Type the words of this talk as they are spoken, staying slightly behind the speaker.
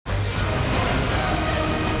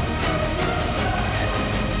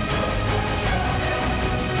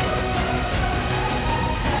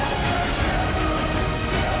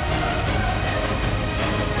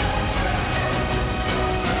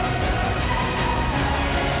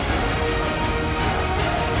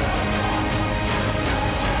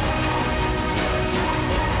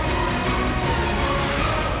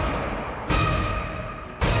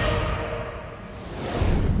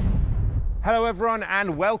everyone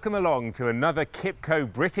and welcome along to another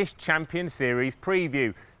QIPCO British Champions Series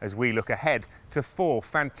preview as we look ahead to 4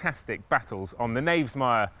 fantastic battles on the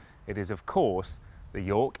Knavesmire. It is of course the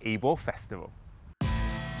York Ebor Festival.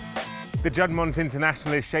 The Juddmonte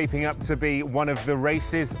International is shaping up to be one of the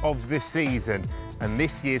races of the season, and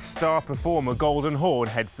this year's star performer Golden Horn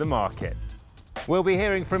heads the market. We'll be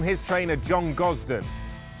hearing from his trainer John Gosden.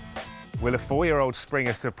 Will a 4-year-old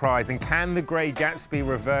Springer surprise, and can the Grey Gatsby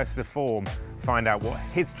reverse the form? Find out what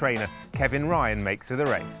his trainer Kevin Ryan makes of the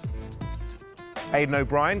race. Aidan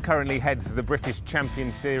O'Brien currently heads the British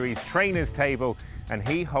Champions Series trainers table, and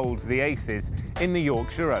he holds the aces in the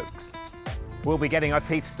Yorkshire Oaks. We'll be getting our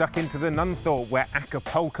teeth stuck into the Nunthorpe, where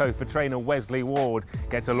Acapulco for trainer Wesley Ward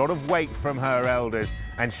gets a lot of weight from her elders,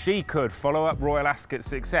 and she could follow up Royal Ascot's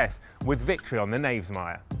success with victory on the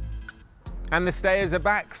Knavesmire. And the stayers are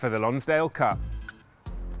back for the Lonsdale Cup.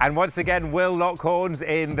 And once again, we'll lock horns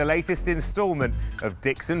in the latest instalment of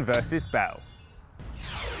Dixon versus Bell.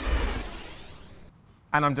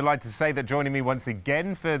 And I'm delighted to say that joining me once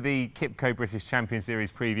again for the QIPCO British Champions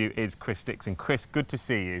Series preview is Chris Dixon. Chris, good to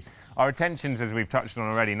see you. Our attentions, as we've touched on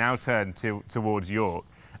already, now turn towards York.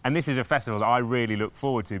 And this is a festival that I really look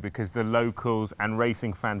forward to because the locals and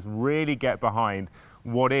racing fans really get behind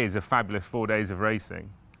what is a fabulous 4 days of racing.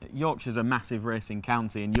 Yorkshire's a massive racing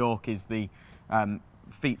county, and York is the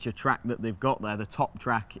feature track that they've got there, the top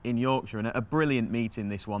track in Yorkshire, and a brilliant meeting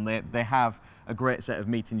this one. They have a great set of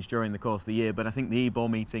meetings during the course of the year, but I think the Ebor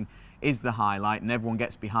meeting is the highlight and everyone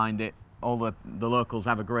gets behind it. All the locals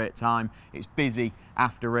have a great time. It's busy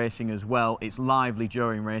after racing as well. It's lively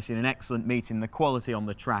during racing, an excellent meeting. The quality on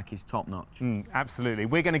the track is top-notch. Absolutely.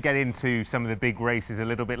 We're going to get into some of the big races a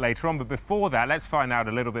little bit later on, but before that, let's find out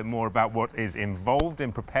a little bit more about what is involved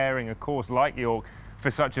in preparing a course like York for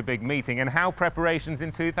such a big meeting, and how preparations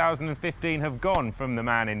in 2015 have gone from the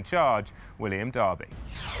man in charge, William Darby.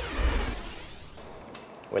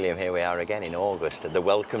 William, here we are again in August at the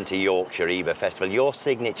Welcome to Yorkshire Ebor Festival, your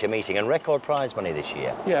signature meeting and record prize money this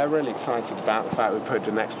year. Yeah, really excited about the fact we put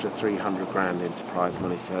an extra 300 grand into prize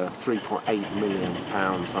money to £3.8 million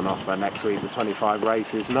on offer next week. The 25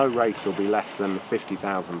 races, no race will be less than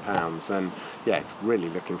 £50,000, and yeah, really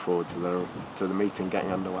looking forward to the meeting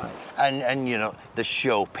getting underway. And you know, the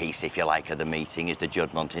showpiece, if you like, of the meeting is the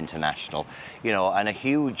Juddmonte International, you know, and a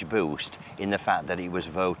huge boost in the fact that it was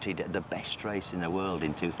voted the best race in the world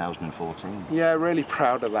in 2014. Yeah, really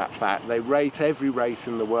proud of that fact. They rate every race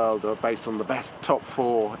in the world based on the best top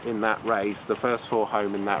 4 in that race, the first 4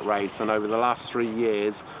 home in that race, and over the last 3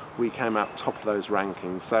 years we came out top of those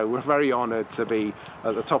rankings. So we're very honoured to be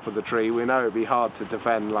at the top of the tree. We know it'd be hard to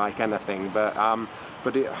defend like anything, but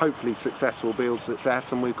it hopefully success will build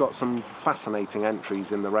success, and we've got some fascinating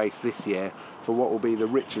entries in the race this year for what will be the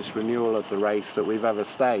richest renewal of the race that we've ever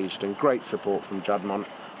staged, and great support from Juddmonte.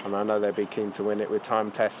 And I know they'd be keen to win it with time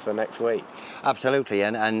tests for next week. Absolutely,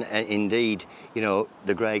 and indeed, you know,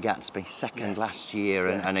 the Grey Gatsby, second last year,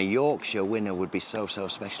 and a Yorkshire winner would be so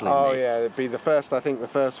special in this. Oh yeah, it'd be the first, I think the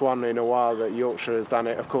first one in a while that Yorkshire has done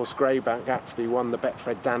it. Of course, Grey Gatsby won the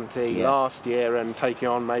Betfred Dante last year, and taking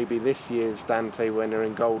on maybe this year's Dante winner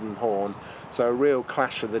in Golden Horn. So a real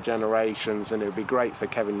clash of the generations, and it would be great for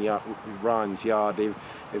Kevin Ryan's yard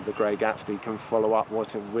if the Grey Gatsby can follow up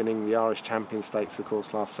winning the Irish Champion Stakes, of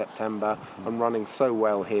course, last September, and running so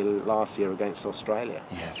well here last year against Australia.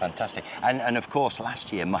 Yeah, fantastic. And of course,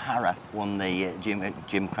 last year, Mahara won the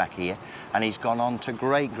Gimcrack here, and he's gone on to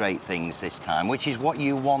great things this time, which is what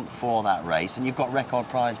you want for that race, and you've got record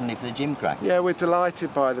prize money for the Gimcrack. Yeah, we're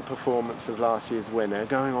delighted by the performance of last year's winner,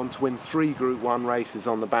 going on to win 3 Group 1 races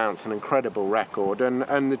on the bounce, an incredible record, and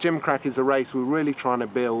the Gimcrack is a race we're really trying to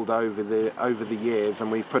build over the years, and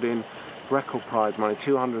we've put in record prize money,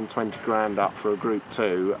 220 grand up for a Group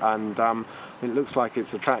 2, and it looks like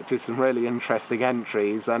it's attracted some really interesting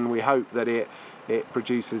entries, and we hope that it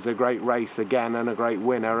produces a great race again and a great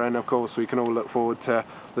winner, and of course we can all look forward to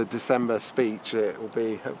the December speech. It will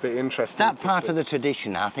be a bit interesting. That part of the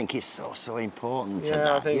tradition, I think, is so important to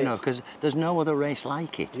that, you know, because there's no other race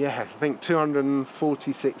like it. Yeah, I think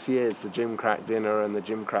 246 years the Gimcrack dinner and the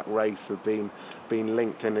Gimcrack race have been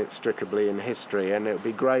linked inextricably in history, and it would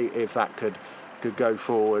be great if that could go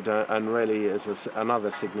forward and really as another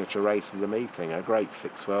signature race of the meeting, a great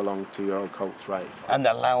 6 furlong 2-year-old colts race. And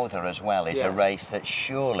the Lowther as well is a race that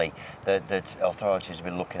surely the authorities have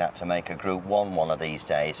been looking at to make a Group 1 one of these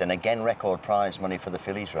days, and again record prize money for the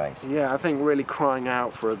fillies race. Yeah, I think really crying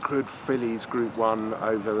out for a good fillies Group 1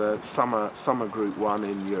 over the summer Group 1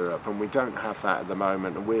 in Europe, and we don't have that at the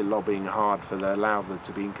moment, and we're lobbying hard for the Lowther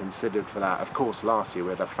to be considered for that. Of course, last year we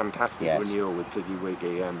had a fantastic renewal with Tiggy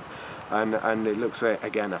Wiggy, and it looks,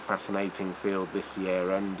 again, a fascinating field this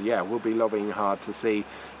year. And yeah, we'll be lobbying hard to see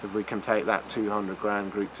if we can take that 200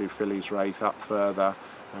 grand Group 2 fillies race up further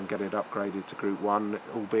and get it upgraded to Group 1,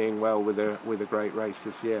 all being well with a great race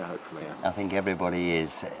this year, hopefully. I think everybody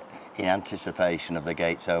is in anticipation of the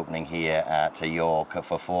gates opening here at York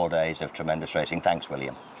for 4 days of tremendous racing. Thanks,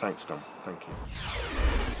 William. Thanks, Tom. Thank you.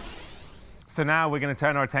 So now we're going to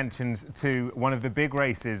turn our attentions to one of the big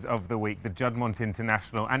races of the week, the Juddmonte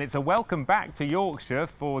International, and it's a welcome back to Yorkshire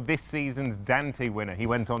for this season's Dante winner. He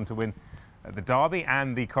went on to win the Derby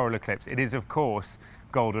and the Coral Eclipse. It is, of course,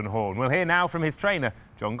 Golden Horn. We'll hear now from his trainer,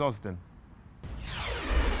 John Gosden.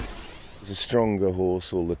 He's a stronger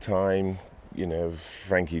horse all the time. You know,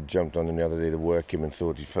 Frankie jumped on him the other day to work him and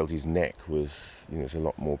thought he felt his neck was, you know, there's a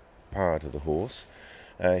lot more power to the horse.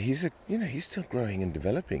 He's still growing and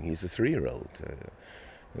developing. He's a 3-year-old.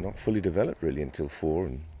 They're not fully developed really until 4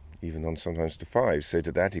 and even on sometimes to 5. So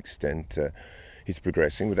to that extent, he's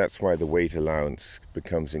progressing. But that's why the weight allowance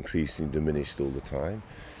becomes increasingly diminished all the time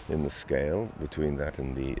in the scale between that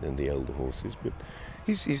and the older horses. But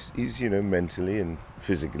he's you know, mentally and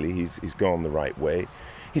physically he's gone the right way.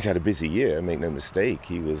 He's had a busy year, make no mistake.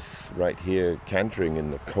 He was right here cantering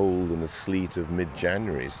in the cold and the sleet of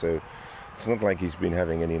mid-January. So it's not like he's been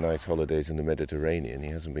having any nice holidays in the Mediterranean. He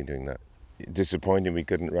hasn't been doing that. Disappointing we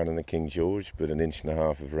couldn't run on the King George, but 1.5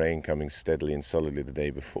 inches of rain coming steadily and solidly the day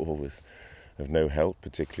before was of no help,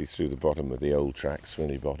 particularly through the bottom of the old track,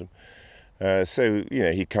 Swinley Bottom. So, you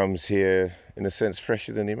know, he comes here, in a sense,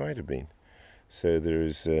 fresher than he might have been. So there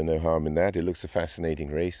is no harm in that. It looks a fascinating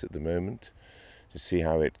race at the moment to see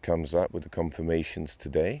how it comes up with the confirmations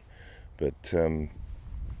today. But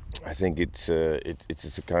I think it's a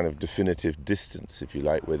kind of definitive distance, if you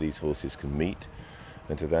like, where these horses can meet.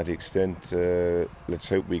 And to that extent, let's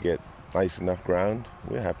hope we get nice enough ground.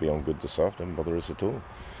 We're happy on good to soft, doesn't bother us at all.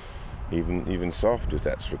 Even soft if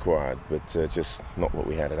that's required, but just not what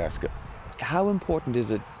we had at Ascot. How important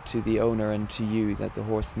is it to the owner and to you that the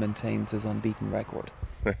horse maintains his unbeaten record?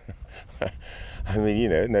 I mean,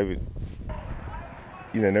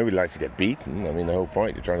 nobody likes to get beaten. I mean, the whole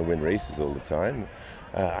point, you're trying to win races all the time.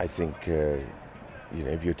 I think,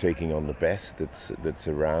 if you're taking on the best that's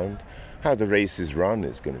around, how the race is run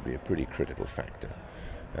is going to be a pretty critical factor.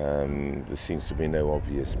 There seems to be no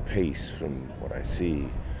obvious pace from what I see.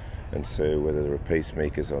 And so whether there are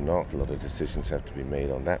pacemakers or not, a lot of decisions have to be made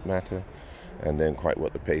on that matter. And then quite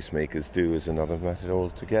what the pacemakers do is another matter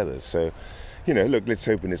altogether. So, look, let's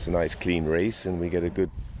hope it's a nice clean race and we get a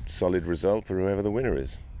good solid result for whoever the winner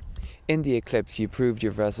is. In the Eclipse, you proved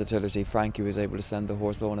your versatility. Frankie was able to send the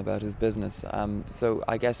horse on about his business. So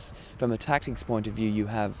I guess from a tactics point of view, you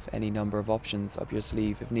have any number of options up your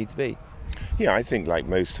sleeve if needs be. Yeah, I think like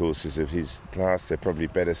most horses of his class, they're probably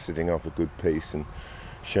better sitting off a good pace and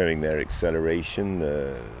showing their acceleration,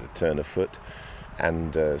 turn of foot.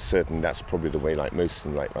 And certainly that's probably the way like most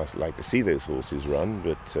of them like to see those horses run.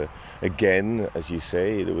 But again, as you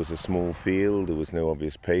say, there was a small field, there was no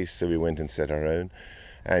obvious pace, so we went and set our own.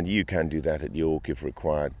 And you can do that at York if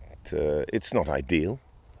required. It's not ideal.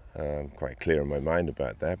 I'm quite clear in my mind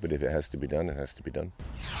about that, but if it has to be done, it has to be done.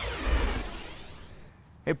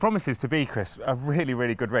 It promises to be, Chris, a really,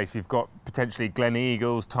 really good race. You've got potentially Glen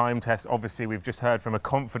Eagles, time test. Obviously, we've just heard from a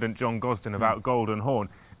confident John Gosden about Golden Horn.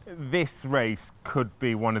 This race could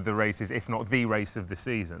be one of the races, if not the race of the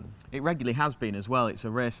season. It regularly has been as well. It's a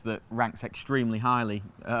race that ranks extremely highly,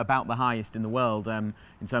 about the highest in the world in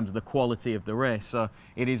terms of the quality of the race. So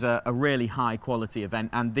it is a really high quality event,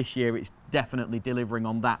 and this year it's definitely delivering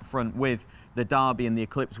on that front with the Derby and the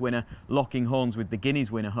Eclipse winner locking horns with the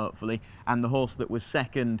Guineas winner, hopefully, and the horse that was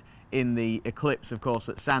second in the Eclipse, of course,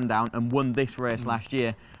 at Sandown and won this race last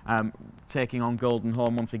year, taking on Golden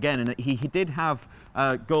Horn once again. And he did have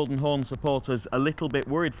Golden Horn supporters a little bit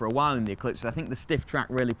worried for a while in the Eclipse. I think the stiff track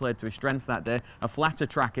really played to his strengths that day. A flatter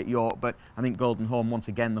track at York, but I think Golden Horn once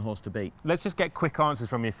again the horse to beat. Let's just get quick answers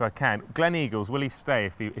from you if I can. Glen Eagles, will he stay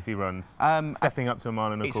if he runs? Stepping up to a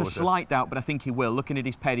mile and a quarter. It's a slight doubt, but I think he will. Looking at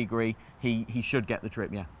his pedigree, he should get the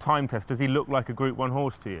trip, yeah. Time test, does he look like a Group 1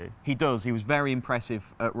 horse to you? He does. He was very impressive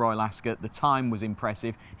at Royal Ascot. The time was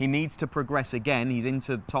impressive. He needs to progress again. He's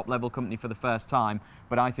into top level company for the first time,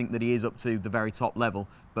 but I think that he is up to the very top level.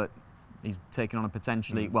 But he's taken on a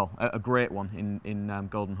potentially, well, a great one in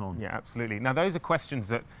Golden Horn. Yeah, absolutely. Now, those are questions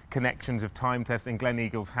that connections of Time Test and Glen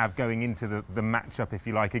Eagles have going into the matchup, if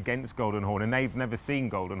you like, against Golden Horn, and they've never seen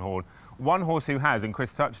Golden Horn. One horse who has, and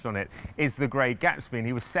Chris touched on it, is the Grey Gatsby, and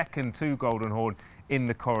he was second to Golden Horn in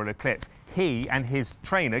the Coral Eclipse. He and his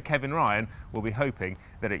trainer, Kevin Ryan, will be hoping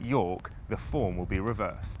that at York, the form will be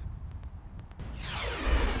reversed.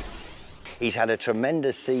 He's had a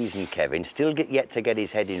tremendous season, Kevin. Still yet to get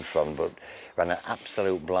his head in front, but ran an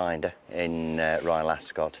absolute blinder in Royal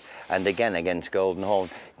Ascot. And again against Golden Horn.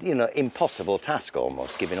 You know, impossible task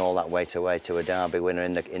almost, giving all that weight away to a Derby winner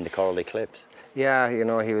in the Coral Eclipse. Yeah, you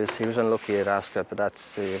know, he was unlucky at Ascot, but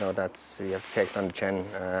that's, you know, that's, you have to take it on the chin.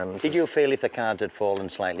 Did you feel if the cards had fallen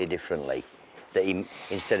slightly differently, that he,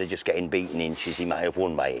 instead of just getting beaten inches, he might have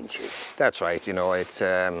won by inches? That's right. You know, it's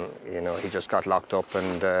you know, he just got locked up,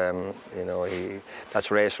 and you know, that's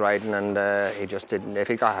race riding, and he just didn't. If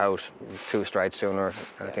he got out 2 strides sooner,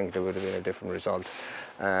 I think there would have been a different result.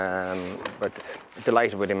 But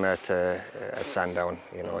delighted with him at Sandown.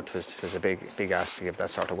 You know, it was a big ask to give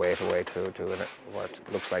that sort of weight away to what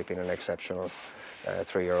looks like being an exceptional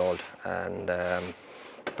 3-year-old, and.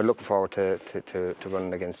 But looking forward to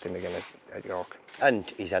running against him again at York. And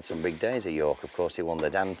he's had some big days at York. Of course, he won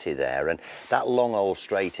the Dante there, and that long old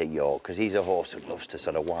straight at York, because he's a horse who loves to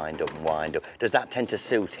sort of wind up and wind up. Does that tend to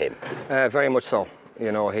suit him? Very much so.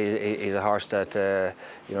 You know, he's a horse that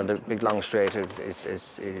you know, the big long straight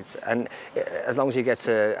is and as long as he gets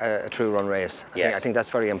a true run race, I think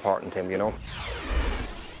that's very important to him. You know.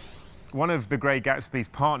 One of the Grey Gatsby's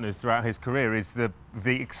partners throughout his career is the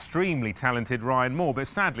extremely talented Ryan Moore, but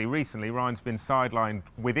sadly recently Ryan's been sidelined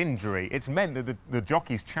with injury. It's meant that the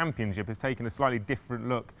Jockeys Championship has taken a slightly different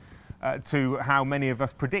look to how many of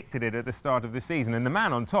us predicted it at the start of the season. And the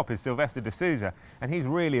man on top is Silvestre de Sousa, and he's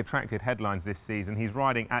really attracted headlines this season. He's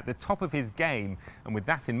riding at the top of his game, and with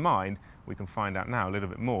that in mind, we can find out now a little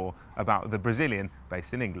bit more about the Brazilian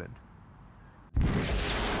based in England.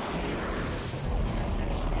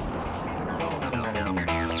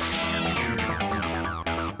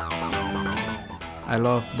 I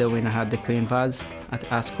love the win I had the Queen Vaz at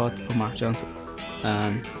Ascot for Mark Johnson,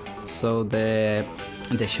 and so the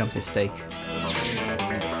Champion Stake.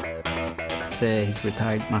 He's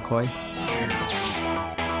retired McCoy.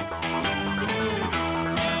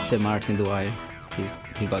 Martin Dwyer.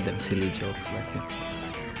 He got them silly jokes like,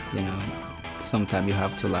 you know, sometimes you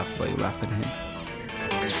have to laugh, but you laugh at him.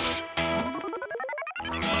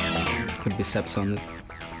 Could be Seb Sonnet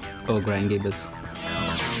or Graham Gibbons.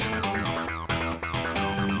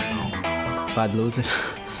 Bad loser.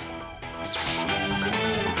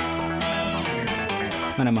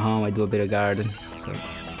 When I'm at home, I do a bit of garden, so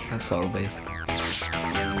that's all basically.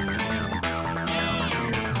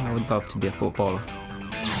 I would love to be a footballer.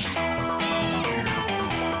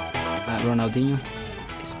 Ronaldinho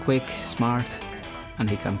is quick, smart, and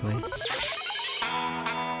he can play.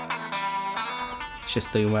 He's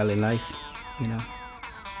just doing well in life, you know.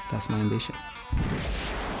 That's my ambition.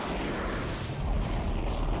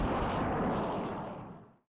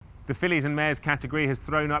 The fillies and mares category has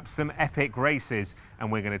thrown up some epic races, and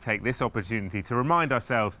we're going to take this opportunity to remind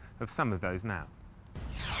ourselves of some of those now.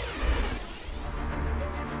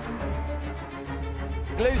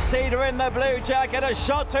 Lucida in the blue jacket, a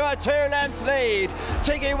shot to a 2-length lead.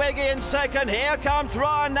 Tiggy Wiggy in second. Here comes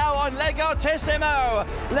Ryan now on Legotissimo.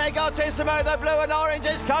 Legotissimo, the blue and orange,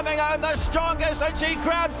 is coming home the strongest, and she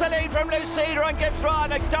grabs the lead from Lucida and gives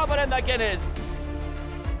Ryan a double in the Guineas.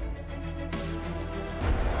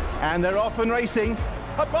 And they're off and racing.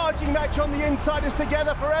 A barging match on the inside is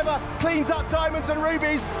Together Forever cleans up Diamonds and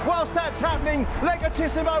Rubies. Whilst that's happening,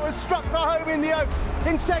 Legotissimo has struck for home in the Oaks.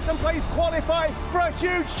 In second place, qualifying for a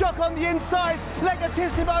huge shock on the inside.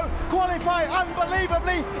 Legotissimo, qualifying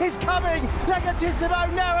unbelievably, is coming.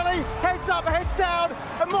 Legotissimo narrowly, heads up, heads down,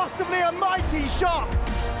 and possibly a mighty shock.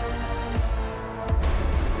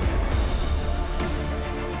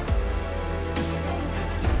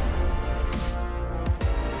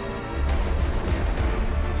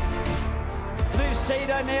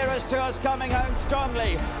 Lucida nearest to us, coming home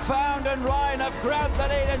strongly. Found and Ryan have grabbed the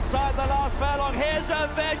lead inside the last furlong. Here's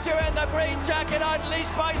Avenger in the green jacket,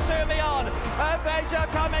 unleashed by Sumion. Avenger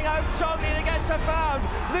coming home strongly to get to Found.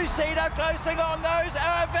 Lucida closing on those.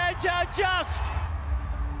 Avenger just.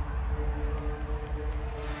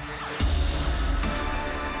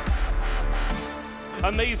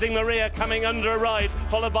 Amazing Maria coming under a ride,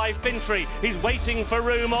 followed by Fintry. He's waiting for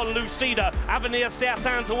room on Lucida. Avenir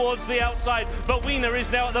Certain towards the outside, but Wiener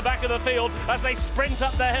is now at the back of the field as they sprint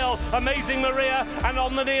up the hill. Amazing Maria, and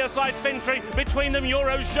on the near side Fintry. Between them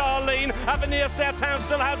Euro Charlene. Avenir Certain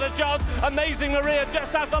still has a chance. Amazing Maria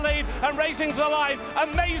just has the lead and racing to the line.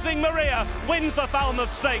 Amazing Maria wins the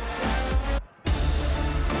Falmouth Stakes.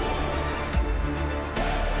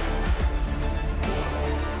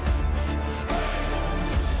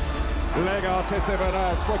 Legartissimo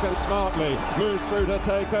now, quick and smartly, moves through to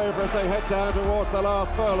take over as they head down towards the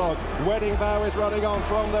last furlong. Wedding Vow is running on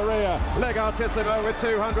from the rear. Legartissimo with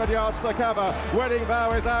 200 yards to cover. Wedding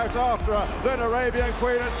Vow is out after her. Then Arabian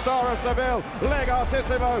Queen and Star of Seville.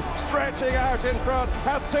 Legartissimo stretching out in front,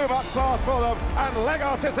 has too much class for them, and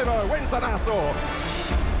Legartissimo wins the Nassau.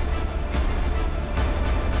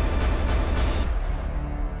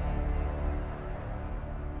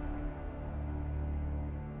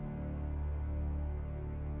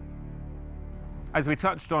 As we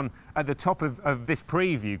touched on at the top of this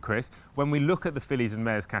preview, Chris, when we look at the fillies and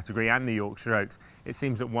mares category and the Yorkshire Oaks, it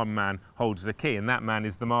seems that one man holds the key, and that man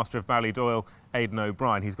is the master of Ballydoyle, Aidan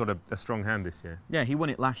O'Brien. He's got a strong hand this year. Yeah, he won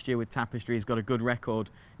it last year with Tapestry. He's got a good record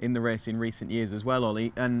in the race in recent years as well,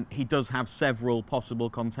 Ollie, and he does have several possible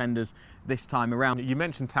contenders this time around. You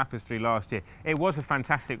mentioned Tapestry last year. It was a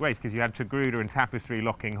fantastic race because you had Tagruda and Tapestry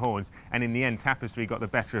locking horns, and in the end Tapestry got the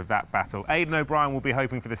better of that battle. Aidan O'Brien will be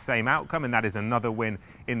hoping for the same outcome, and that is another win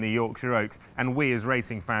in the Yorkshire Oaks, and we as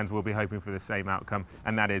racing fans will be hoping for the same outcome,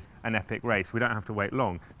 and that is an epic race. We don't have to wait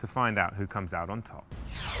long to find out who comes out on top.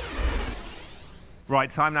 Right,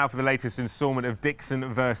 time now for the latest instalment of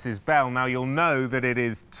Dixon versus Bell. Now, you'll know that it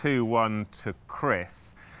is 2-1 to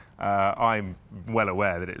Chris. I'm well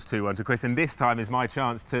aware that it's 2-1 to Chris, and this time is my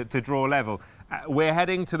chance to draw level. We're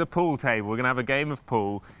heading to the pool table. We're going to have a game of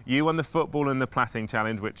pool. You won the football and the platting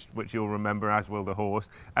challenge, which you'll remember, as will the horse,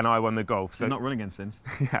 and I won the golf. So you're not running against since.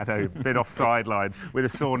 Yeah, no, a bit off sideline with a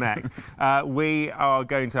sore neck. We are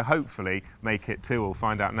going to hopefully make it 2. We'll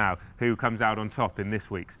find out now who comes out on top in this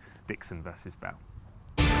week's Dixon versus Bell.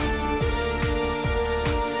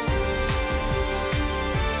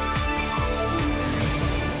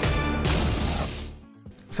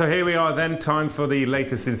 So here we are then, time for the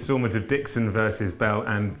latest instalment of Dixon versus Bell,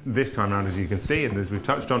 and this time around, as you can see, and as we've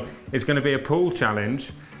touched on, it's going to be a pool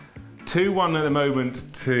challenge. 2-1 at the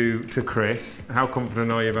moment to Chris. How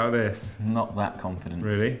confident are you about this? Not that confident.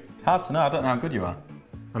 Really? It's hard to know, I don't know how good you are.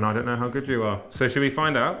 And I don't know how good you are. So should we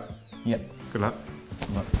find out? Yep. Good luck.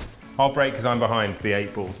 Good luck. I'll break because I'm behind the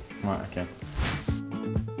 8 ball. Right, okay.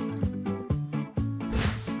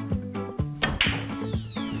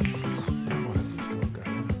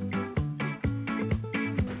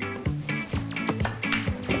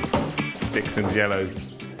 Dixon's yellow. Ooh.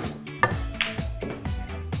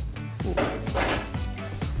 A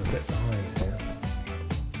bit behind here.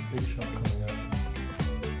 Big shot coming up.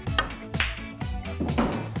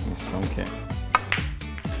 He's sunk it.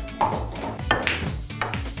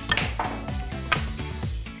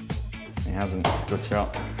 He hasn't. It's a good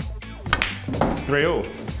shot. It's 3-all.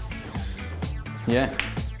 Yeah.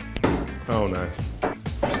 Oh no.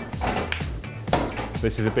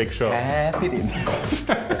 This is a big shot. Tap it in.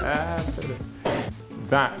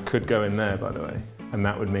 That could go in there, by the way, and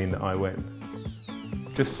that would mean that I win.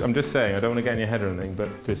 I'm just saying, I don't want to get in your head or anything, but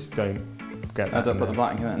just don't get that. I don't put the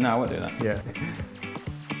black in there. No, I won't do that. Yeah.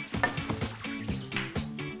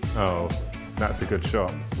 Oh, that's a good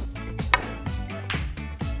shot.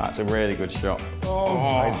 That's a really good shot. Oh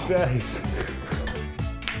my days.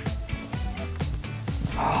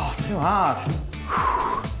 Oh, too hard.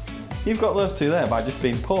 You've got those two there by just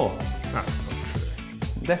being poor. That's not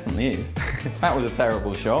true. It definitely is. That was a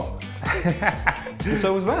terrible shot. And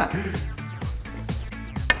so was that.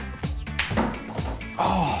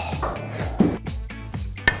 Oh.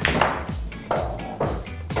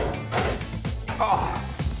 Oh.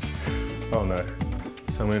 Oh no.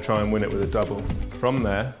 So I'm going to try and win it with a double. From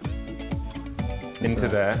there, into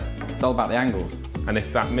there. It's all about the angles. And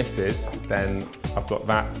if that misses, then I've got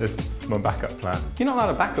that as my backup plan. You're not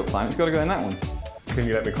allowed a backup plan, it's got to go in that one. Can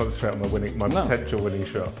you let me concentrate on my potential winning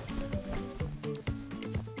shot?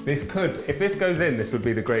 This could, if this goes in, this would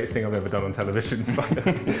be the greatest thing I've ever done on television.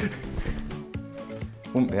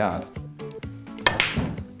 Wouldn't be hard.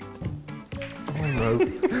 Oh no.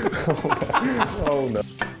 Oh no.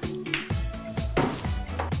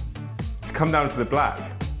 To come down to the black,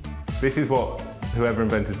 this is what whoever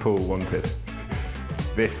invented pool wanted.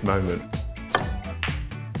 This moment.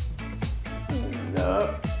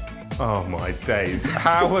 No. Oh my days.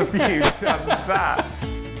 How have you done that?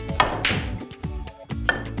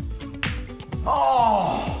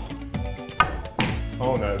 Oh!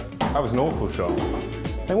 Oh no. That was an awful shot.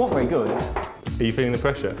 They weren't very good. Are you feeling the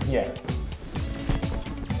pressure? Yeah.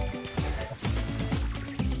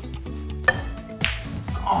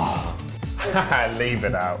 Oh! Leave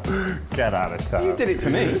it out. Get out of town. You did it to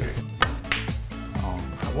me.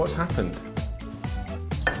 What's happened?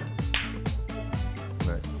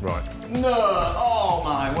 No, right. No! Oh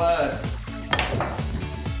my word!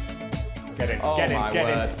 Get in, Oh get my in, get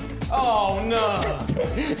word. in. Oh no!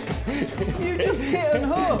 You just hit and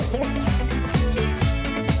hook.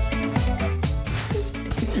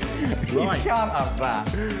 Right. You can't have that.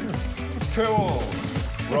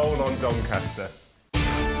 2-2. Roll on Doncaster.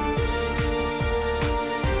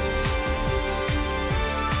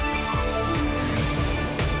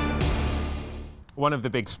 One of the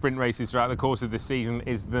big sprint races throughout the course of the season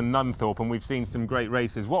is the Nunthorpe, and we've seen some great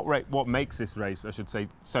races. What makes this race, I should say,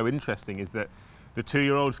 so interesting is that the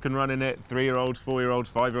 2-year-olds can run in it, 3-year-olds,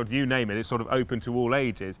 4-year-olds, 5-year-olds, you name it. It's sort of open to all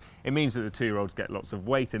ages. It means that the 2-year-olds get lots of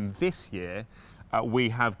weight, and this year we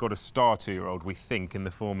have got a star 2-year-old, we think, in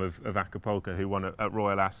the form of Acapulco, who won at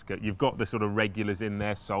Royal Ascot. You've got the sort of regulars in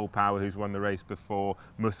there, Soul Power, who's won the race before,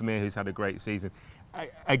 Muthmir, who's had a great season.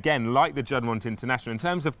 Again, like the Juddmonte International, in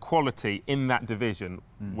terms of quality in that division,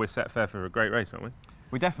 we're set fair for a great race, aren't we?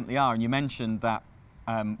 We definitely are, and you mentioned that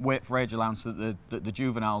weight for age allowance that the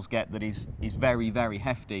juveniles get that is very, very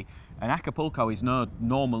hefty. And Acapulco is no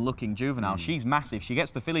normal-looking juvenile. She's massive. She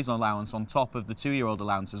gets the fillies allowance on top of the 2-year-old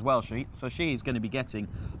allowance as well. So she is going to be getting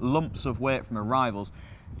lumps of weight from her rivals.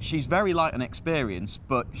 She's very light on experience,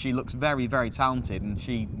 but she looks very, very talented, and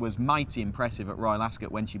she was mighty impressive at Royal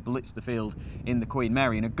Ascot when she blitzed the field in the Queen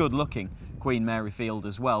Mary, and a good-looking Queen Mary field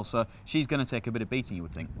as well. So she's going to take a bit of beating, you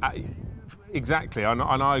would think. Exactly, and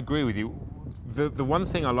I agree with you. The one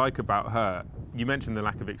thing I like about her, you mentioned the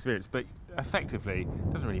lack of experience, but effectively,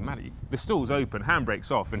 it doesn't really matter. The stall's open, handbrake's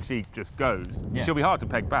off, and she just goes. Yeah. She'll be hard to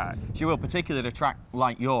peg back. She will, particularly at a track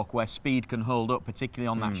like York, where speed can hold up, particularly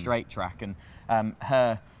on that straight track, and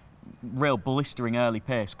her real blistering early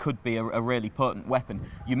pace could be a really potent weapon.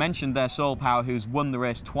 You mentioned there Soul Power, who's won the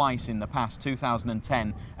race twice in the past,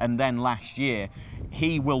 2010 and then last year.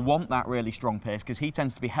 He will want that really strong pace because he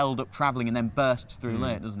tends to be held up travelling and then bursts through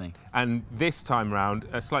late, doesn't he? And this time round,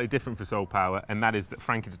 slightly different for Soul Power, and that is that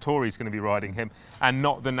Frankie Dettori is going to be riding him and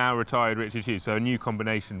not the now retired Richard Hughes, so a new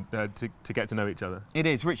combination to get to know each other. It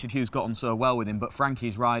is. Richard Hughes got on so well with him, but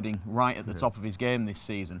Frankie's riding right at the top of his game this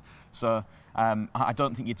season. So I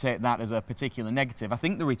don't think you take that as a particular negative. I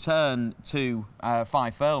think the return to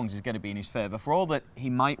 5 furlongs is going to be in his favour. For all that he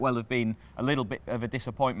might well have been a little bit of a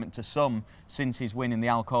disappointment to some since his win in the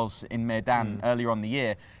Alcoz in Meydan earlier on the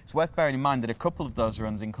year, it's worth bearing in mind that a couple of those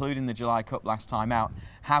runs, including the July Cup last time out,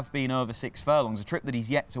 have been over 6 furlongs, a trip that he's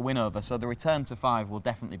yet to win over, so the return to 5 will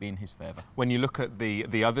definitely be in his favour. When you look at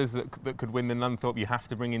the others that could win the Nunthorpe, you have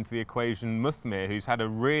to bring into the equation Muthmir, who's had a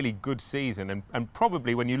really good season, and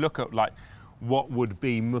probably when you look at like what would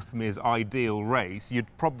be Muthmir's ideal race, you'd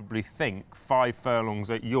probably think 5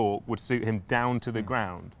 furlongs at York would suit him down to the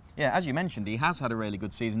ground. Yeah, as you mentioned, he has had a really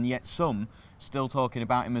good season, yet some still talking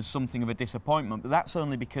about him as something of a disappointment, but that's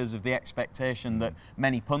only because of the expectation that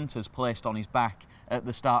many punters placed on his back at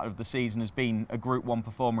the start of the season as being a Group 1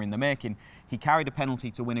 performer in the making. He carried a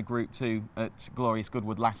penalty to win a Group 2 at Glorious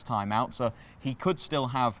Goodwood last time out, so he could still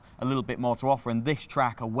have a little bit more to offer, and this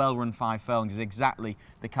track, a well-run 5 furlongs, is exactly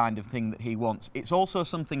the kind of thing that he wants. It's also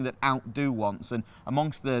something that Outdo wants, and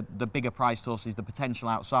amongst the bigger priced horses, the potential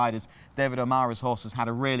outsiders, David O'Mara's horse has had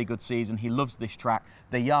a really good season. He loves this track.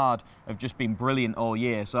 The yard have just been brilliant all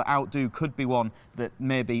year, so Outdo could be one that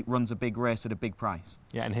maybe runs a big race at a big price.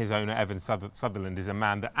 Yeah, and his owner, Evan Sutherland, is a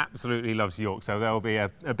man that absolutely loves York, so there will be a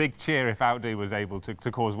big cheer if Outdo was able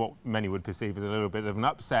to cause what many would perceive as a little bit of an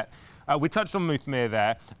upset. We touched on Muthmir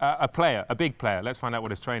there, a big player. Let's find out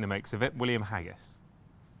what his trainer makes of it, William Haggas.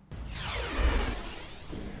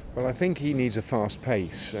 Well, I think he needs a fast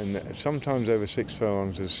pace, and sometimes over 6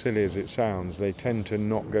 furlongs, as silly as it sounds, they tend to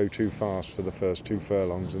not go too fast for the first 2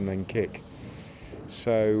 furlongs and then kick.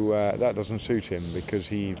 So that doesn't suit him because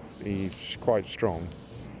he's quite strong.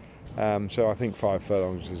 So I think 5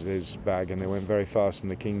 furlongs is his bag, and they went very fast in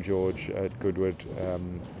the King George at Goodwood,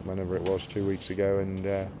 whenever it was 2 weeks ago,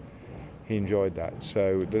 and he enjoyed that.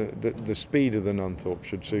 So the speed of the Nunthorpe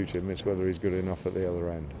should suit him. It's whether he's good enough at the other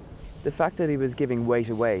end. The fact that he was giving weight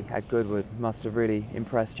away at Goodwood must have really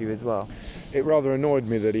impressed you as well. It rather annoyed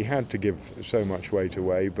me that he had to give so much weight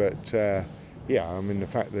away, but yeah, I mean, the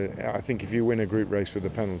fact that I think if you win a group race with a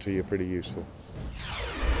penalty, you're pretty useful.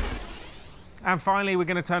 And finally, we're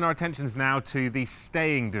going to turn our attentions now to the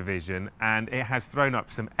staying division, and it has thrown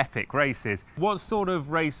up some epic races. What sort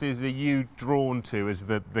of races are you drawn to as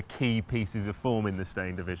the key pieces of form in the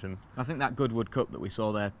staying division? I think that Goodwood Cup that we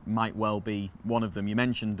saw there might well be one of them. You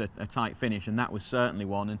mentioned a tight finish, and that was certainly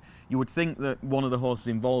one. And you would think that one of the horses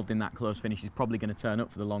involved in that close finish is probably going to turn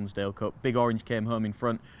up for the Lonsdale Cup. Big Orange came home in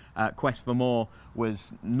front. Quest for More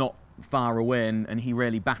was not far away, and he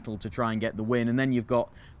really battled to try and get the win. And then you've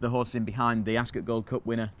got the horses in behind, the Ascot Gold Cup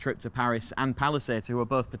winner, Trip to Paris, and Palisade, who are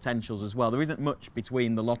both potentials as well. There isn't much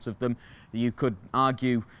between the lot of them. You could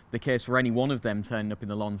argue the case for any one of them turning up in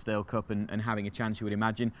the Lonsdale Cup and having a chance, you would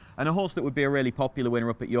imagine. And a horse that would be a really popular winner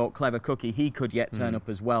up at York, Clever Cookie, he could yet turn up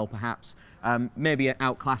as well, perhaps. Maybe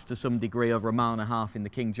outclassed to some degree over 1.5 miles in the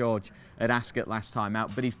King George at Ascot last time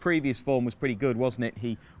out, but his previous form was pretty good, wasn't it?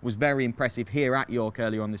 He was very impressive here at York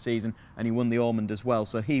earlier on the season, and he won the Ormond as well,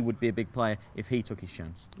 so he would be a big player if he took his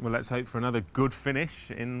chance. Well, let's hope for another good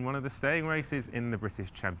finish in one of the staying races in the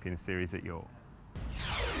British Champions Series at York.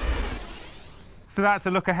 So that's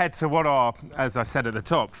a look ahead to what are, as I said at the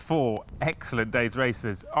top, 4 excellent days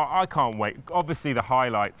races. I can't wait. Obviously the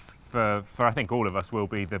highlight for I think all of us will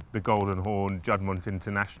be the Golden Horn Juddmonte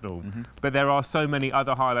International. But there are so many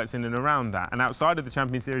other highlights in and around that. And outside of the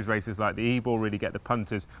Champions Series races like the Ebor really get the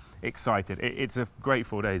punters excited. It's a great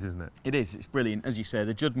 4 days, isn't it? It is. It's brilliant. As you say,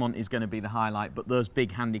 the Juddmonte is going to be the highlight, but those big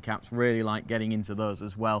handicaps, really like getting into those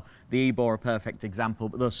as well. The Ebor, a perfect example,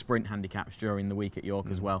 but those sprint handicaps during the week at York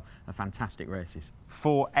as well are fantastic races.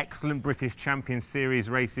 4 excellent British Champions Series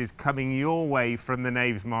races coming your way from the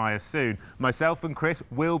Knavesmire soon. Myself and Chris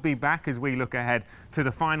will be back as we look ahead to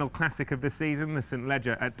the final classic of the season, the St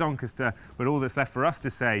Leger at Doncaster. But all that's left for us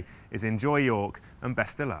to say is enjoy York and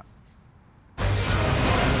best of luck.